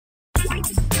Behind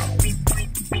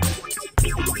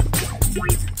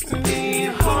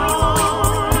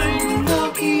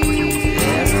the key,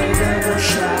 never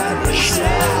shine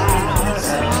shadows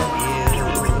of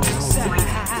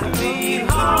you.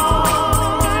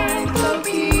 Behind the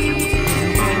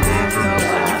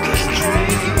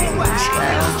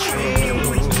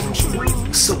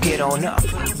key, so get on up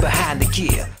behind the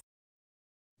key.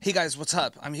 Hey guys, what's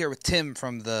up? I'm here with Tim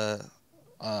from the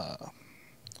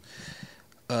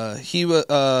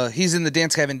he's in the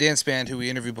Dance Gavin Dance band who we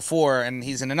interviewed before, and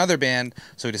he's in another band,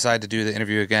 so we decided to do the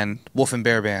interview again, Wolf and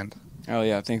Bear Band. Oh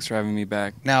yeah, thanks for having me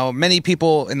back. Now, many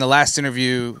people in the last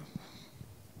interview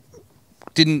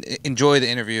didn't enjoy the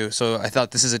interview, so I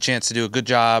thought this is a chance to do a good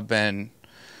job and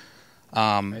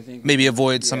I think maybe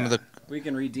avoid some of the... We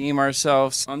can redeem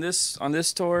ourselves. On this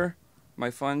tour,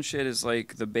 my fun shit is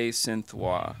like the bass synth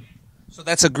wah. So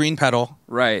that's a green pedal.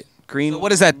 Right. Green. So what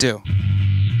does that do?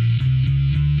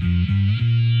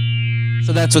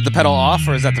 So that's with the pedal off,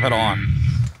 or is that the pedal on?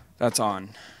 That's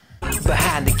on.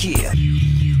 Behind the key.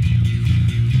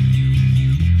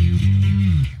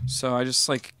 So I just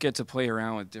like get to play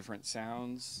around with different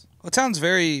sounds. Well, it sounds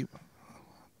very...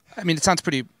 I mean, it sounds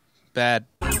pretty bad.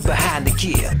 Behind the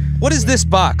key. What is this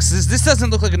box? This doesn't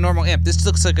look like a normal amp. This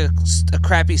looks like a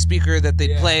crappy speaker that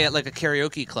they'd play at like a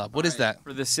karaoke club. What is that?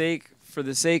 For the sake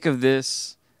of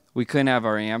this, we couldn't have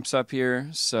our amps up here,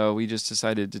 so we just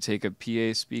decided to take a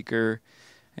PA speaker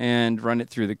and run it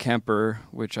through the Kemper,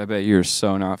 which I bet you're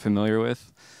so not familiar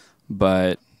with.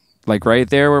 But like right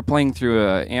there, we're playing through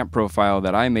an amp profile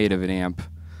that I made of an amp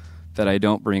that I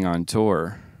don't bring on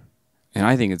tour, and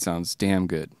I think it sounds damn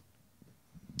good.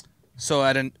 So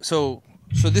so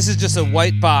this is just a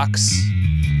white box,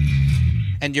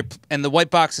 and the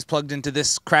white box is plugged into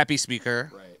this crappy speaker.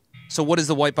 Right. So what is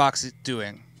the white box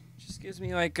doing? Just gives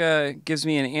me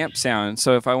an amp sound.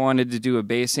 So if I wanted to do a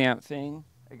bass amp thing,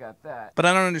 I got that. But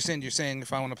I don't understand. You're saying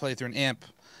if I want to play through an amp,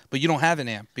 but you don't have an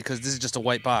amp because this is just a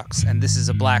white box and this is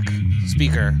a black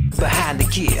speaker. Behind the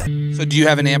key. So do you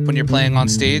have an amp when you're playing on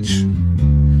stage?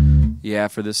 Yeah,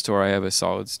 for this tour I have a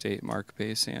solid state Mark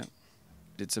bass amp.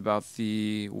 It's about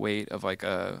the weight of like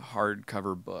a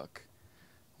hardcover book,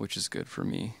 which is good for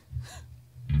me.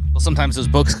 Well, sometimes those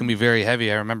books can be very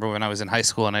heavy. I remember when I was in high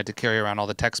school and I had to carry around all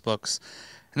the textbooks,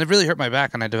 and it really hurt my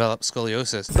back, and I developed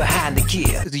scoliosis. Behind the key.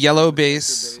 The yellow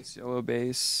bass, Yellow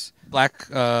bass, black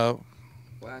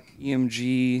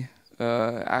EMG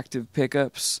active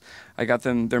pickups. I got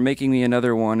them. They're making me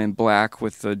another one in black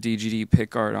with the DGD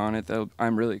pickguard on it.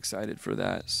 I'm really excited for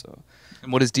that. So.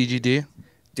 And what is DGD?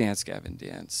 Dance Gavin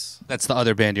Dance. That's the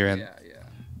other band you're in. Yeah.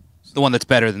 The one that's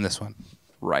better than this one.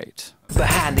 Right.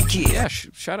 Behind the key. Yeah,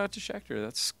 shout out to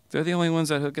Schecter. They're the only ones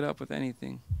that hook it up with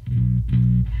anything.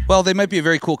 Well, they might be a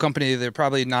very cool company. They're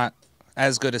probably not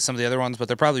as good as some of the other ones, but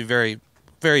they're probably very,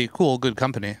 very cool, good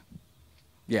company.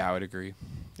 Yeah, I would agree.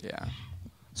 Yeah.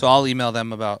 So I'll email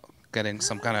them about getting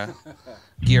some kind of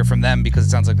gear from them because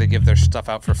it sounds like they give their stuff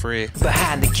out for free.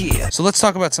 Behind the key. So let's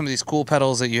talk about some of these cool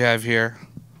pedals that you have here.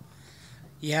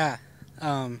 Yeah,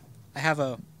 I have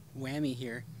a whammy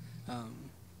here.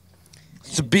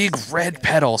 It's a big red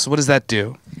pedal. So what does that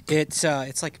do? It's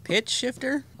like a pitch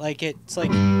shifter. Like it's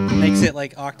like makes it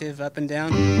like octave up and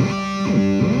down.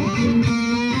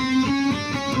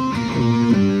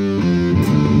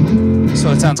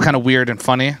 So it sounds kind of weird and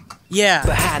funny. Yeah.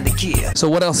 Behind the key. So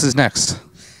what else is next?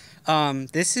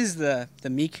 This is the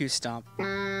Miku stomp.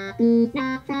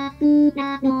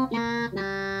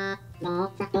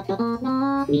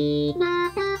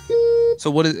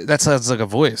 So that sounds like a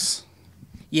voice.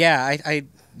 Yeah, I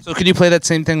So could you play that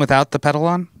same thing without the pedal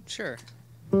on? sure.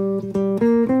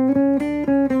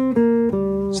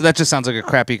 So that just sounds like a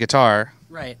crappy guitar.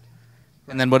 Right.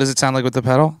 And then what does it sound like with the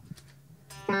pedal?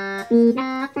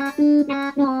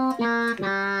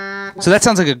 So that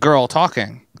sounds like a girl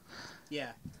talking.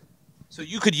 Yeah. So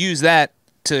you could use that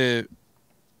to,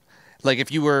 like,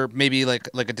 if you were maybe like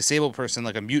a disabled person,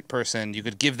 like a mute person, you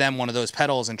could give them one of those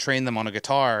pedals and train them on a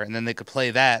guitar, and then they could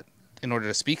play that in order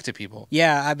to speak to people.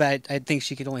 Yeah, I think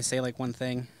she could only say like one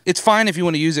thing. It's fine if you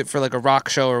want to use it for like a rock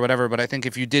show or whatever, but I think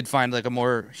if you did find like a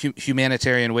more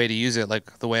humanitarian way to use it,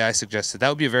 like the way I suggested, that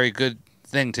would be a very good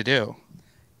thing to do.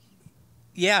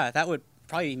 Yeah, that would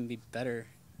probably even be better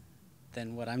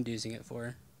than what I'm using it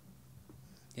for.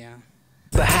 Yeah.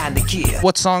 Behind the key.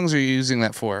 What songs are you using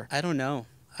that for? I don't know.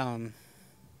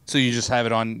 So you just have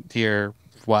it on here.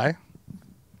 Why?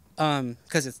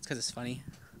 Because it's funny.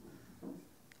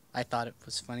 I thought it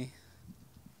was funny.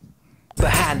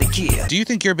 Behind the key. Do you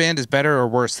think your band is better or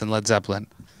worse than Led Zeppelin?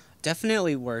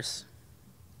 Definitely worse.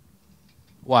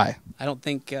 Why? I don't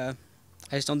think. I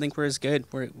just don't think we're as good.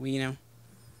 We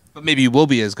But maybe you will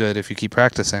be as good if you keep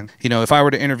practicing. You know, if I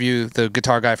were to interview the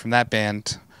guitar guy from that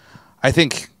band, I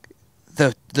think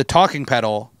the talking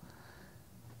pedal,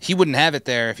 he wouldn't have it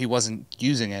there if he wasn't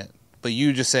using it. But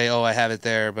you just say, oh, I have it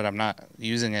there, but I'm not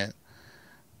using it.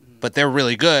 But they're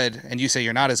really good, and you say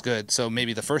you're not as good. So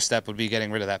maybe the first step would be getting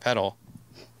rid of that pedal.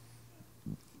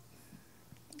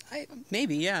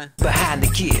 Maybe, yeah. Behind the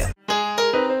gear.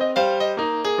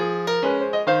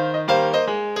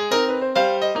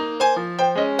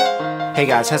 Hey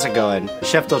guys, how's it going?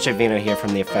 Chef Dolce Vino here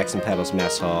from the Effects and Pedals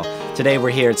Mess Hall. Today we're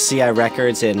here at CI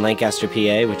Records in Lancaster,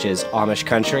 PA, which is Amish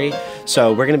country.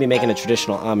 So we're going to be making a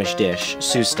traditional Amish dish,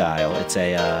 Sioux style. It's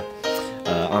a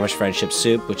Amish friendship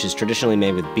soup, which is traditionally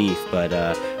made with beef, but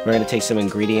we're going to take some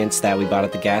ingredients that we bought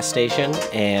at the gas station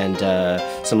and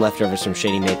some leftovers from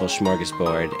Shady Maple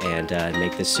Smorgasbord and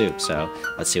make this soup. So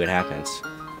let's see what happens.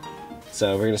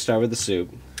 So we're going to start with the soup.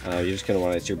 You're just going to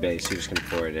want it's your base. You're just going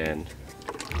to pour it in.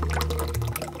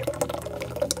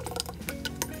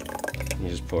 You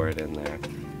just pour it in there.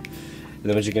 And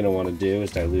then what you're going to want to do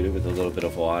is dilute it with a little bit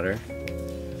of water.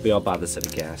 We all bought this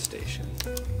at a gas station.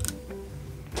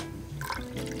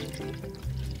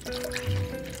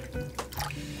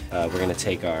 We're going to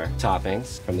take our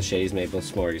toppings from the Shady's Maple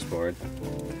Smorgasbord.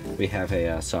 We have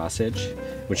a sausage.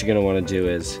 What you're going to want to do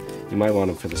is, you might want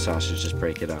to, for the sausage, just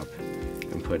break it up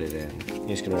and put it in. You're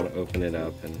just going to want to open it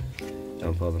up and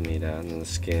dump all the meat out, and then the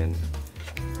skin.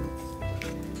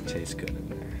 Tastes good in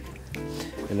there.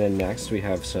 And then next we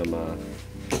have some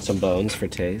bones for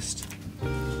taste.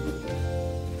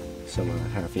 Some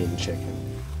half-eaten chicken.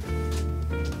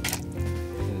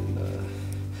 And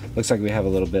looks like we have a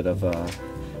little bit of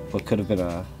what could have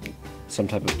been some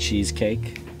type of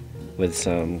cheesecake with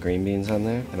some green beans on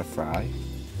there and a fry.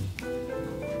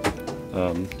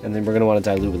 And then we're going to want to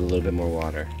dilute with a little bit more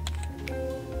water,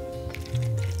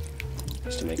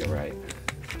 just to make it right.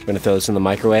 We're going to throw this in the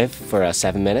microwave for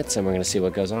 7 minutes, and we're going to see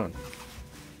what goes on.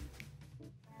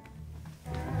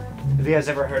 Have you guys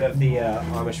ever heard of the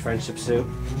Amish friendship soup?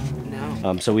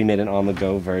 No. So we made an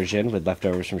on-the-go version with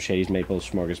leftovers from Shady's Maple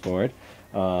Smorgasbord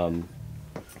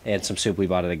and some soup we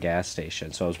bought at a gas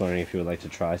station. So I was wondering if you would like to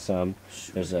try some.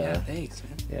 There's Yeah, thanks,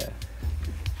 man. Yeah.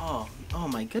 Oh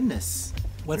my goodness.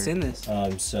 What's in this?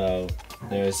 So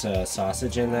there's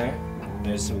sausage in there.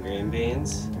 There's some green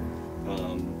beans.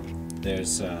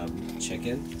 There's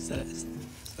chicken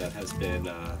that has been,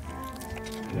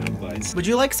 bites. Would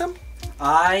you like some?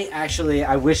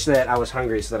 I wish that I was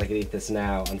hungry so that I could eat this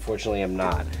now. Unfortunately, I'm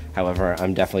not. However,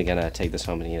 I'm definitely gonna take this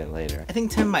home and eat it later. I think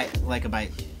Tim might like a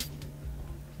bite.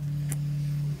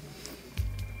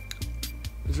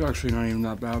 It's actually not even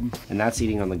that bad. And that's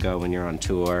eating on the go when you're on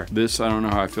tour. This, I don't know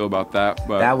how I feel about that,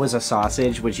 but That was a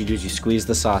sausage. What you do is you squeeze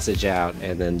the sausage out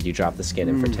and then you drop the skin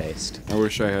in for taste. I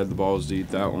wish I had the balls to eat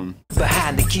that one.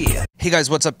 Behind the gear. Hey guys,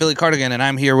 what's up? Billy Cardigan, and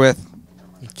I'm here with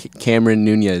Cameron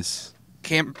Nunez.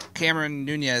 Cameron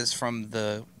Nunez from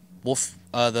the Wolf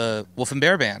and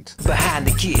Bear band. Behind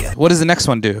the gear. What does the next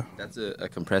one do? That's a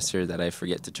compressor that I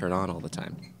forget to turn on all the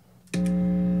time.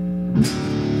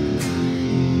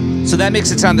 So that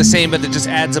makes it sound the same, but it just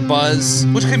adds a buzz,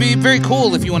 which can be very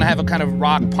cool if you want to have a kind of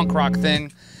punk rock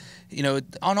thing. You know,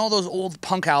 on all those old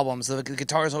punk albums, the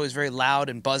guitar is always very loud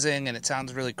and buzzing, and it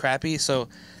sounds really crappy. So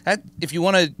that, if you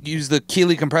want to use the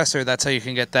Keeley compressor, that's how you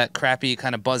can get that crappy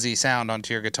kind of buzzy sound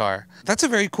onto your guitar. That's a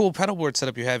very cool pedal board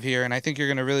setup you have here, and I think you're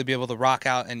going to really be able to rock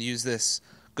out and use this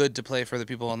good to play for the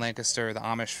people in Lancaster, the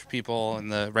Amish people,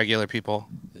 and the regular people.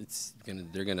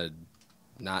 They're gonna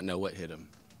not know what hit them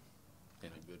in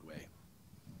a good way.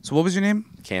 So what was your name?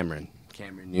 Cameron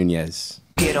Nunez.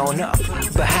 Get on up.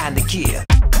 Behind the gear.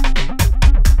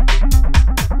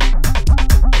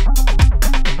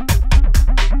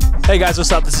 Hey guys,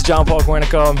 what's up? This is John Paul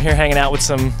Guernico. I'm here hanging out with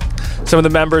some of the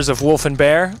members of Wolf and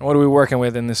Bear. What are we working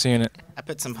with in this unit? I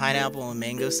put some pineapple and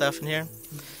mango stuff in here,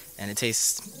 and it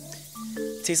tastes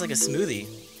like a smoothie.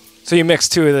 So you mix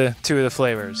two of the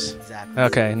flavors. Exactly.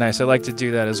 Okay, nice. I like to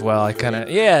do that as well. I kind of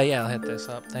I'll hit this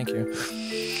up. Thank you.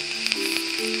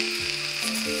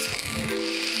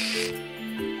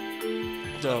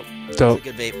 Dope. It's a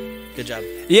good vape. Good job.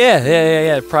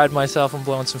 Yeah. Pride myself on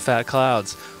blowing some fat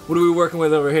clouds. What are we working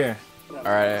with over here? All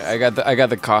right, I got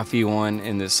the coffee one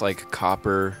in this like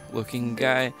copper looking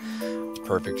guy. It's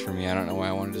perfect for me. I don't know why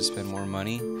I wanted to spend more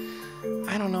money.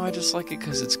 I don't know. I just like it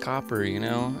because it's copper, you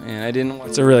know. And I didn't.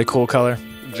 It's a really cool color.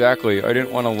 Exactly. I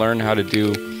didn't want to learn how to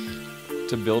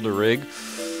build a rig,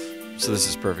 so this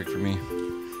is perfect for me.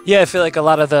 Yeah, I feel like a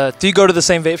lot of do you go to the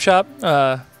same vape shop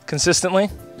consistently?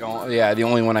 Yeah, the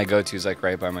only one I go to is like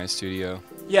right by my studio.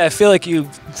 Yeah, I feel like you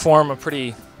form a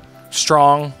pretty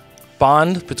strong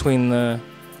bond between the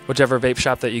whichever vape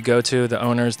shop that you go to, the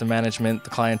owners, the management, the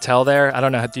clientele there. I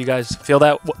don't know. Do you guys feel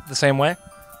that the same way?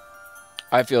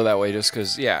 I feel that way just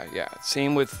because, yeah.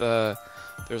 Same with,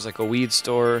 there's like a weed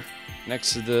store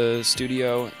next to the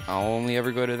studio. I'll only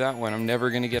ever go to that one. I'm never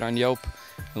going to get on Yelp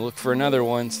and look for another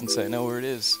one since I know where it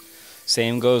is.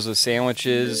 Same goes with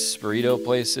sandwiches, burrito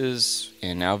places,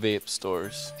 and now vape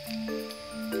stores.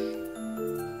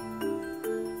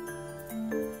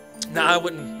 No, I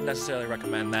wouldn't necessarily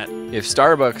recommend that. If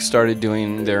Starbucks started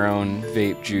doing their own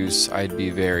vape juice, I'd be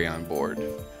very on board.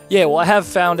 Yeah, well, I have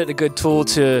found it a good tool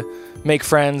to make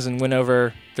friends and win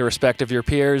over the respect of your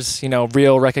peers. You know,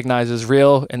 real recognizes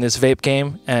real in this vape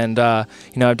game, and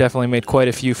you know, I've definitely made quite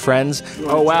a few friends.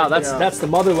 Oh wow, that's the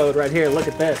mother load right here. Look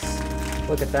at this.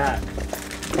 Look at that.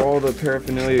 All the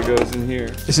paraphernalia goes in here.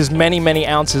 This is many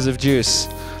ounces of juice.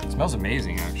 It smells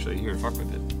amazing, actually. Here, fuck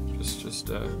with it.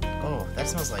 Oh, that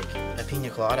smells like a pina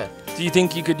colada. Do you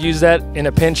think you could use that in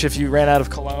a pinch if you ran out of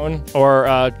cologne or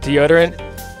deodorant?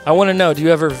 I want to know, do you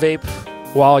ever vape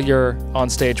while you're on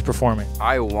stage performing?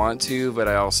 I want to, but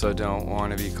I also don't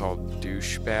want to be called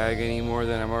douchebag any more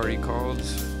than I'm already called,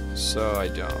 so I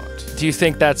don't. Do you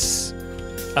think that's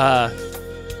a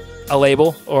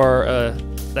label or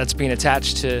that's being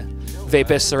attached to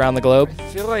vapists around the globe? I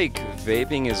feel like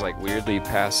vaping is like weirdly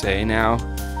passé now.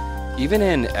 Even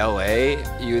in LA,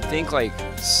 you would think like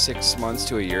 6 months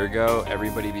to a year ago,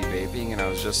 everybody be vaping, and I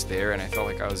was just there and I felt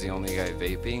like I was the only guy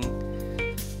vaping.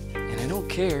 And I don't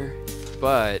care,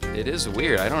 but it is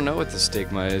weird. I don't know what the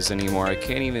stigma is anymore. I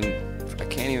can't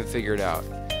even figure it out.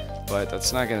 But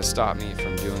that's not gonna stop me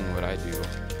from doing what I do,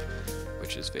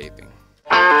 which is vaping.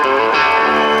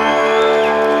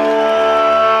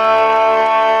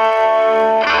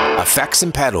 Effects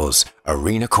and Pedals,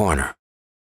 Arena Corner.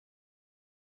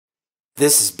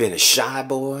 This has been a Shy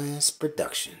Boys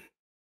production.